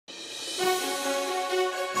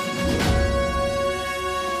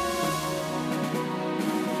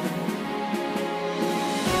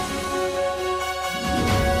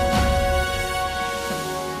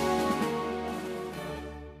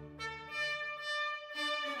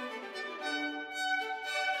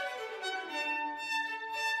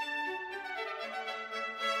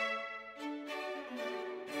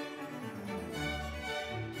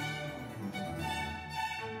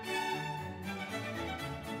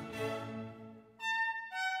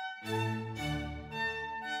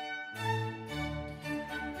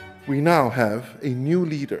We now have a new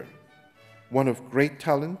leader, one of great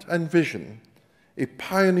talent and vision, a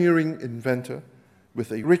pioneering inventor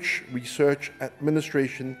with a rich research,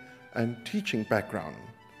 administration, and teaching background.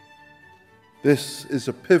 This is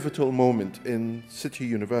a pivotal moment in City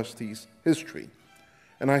University's history,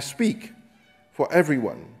 and I speak for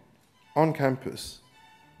everyone on campus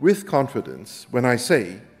with confidence when I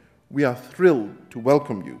say we are thrilled to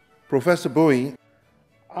welcome you. Professor Boey,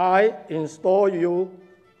 I install you,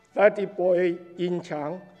 Freddy Boey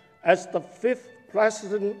Yin-Chang, as the 5th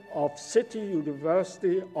President of City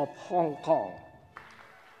University of Hong Kong.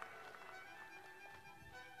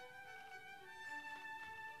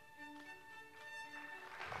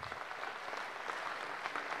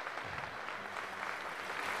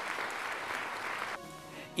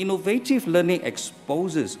 Innovative learning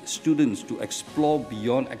exposes students to explore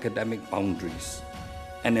beyond academic boundaries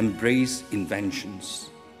and embrace inventions.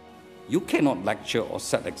 You cannot lecture or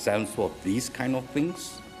set exams for these kind of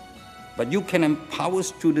things, but you can empower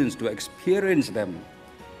students to experience them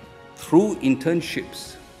through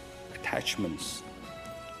internships, attachments.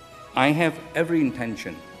 I have every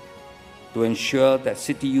intention to ensure that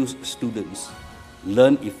CityU's students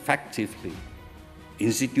learn effectively,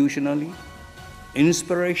 institutionally,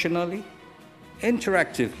 inspirationally,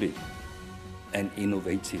 interactively, and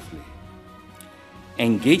innovatively.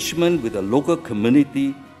 Engagement with the local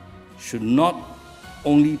community should not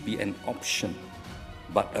only be an option,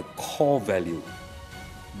 but a core value,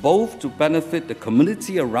 both to benefit the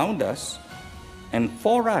community around us and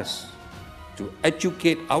for us to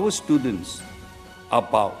educate our students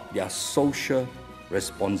about their social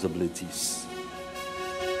responsibilities.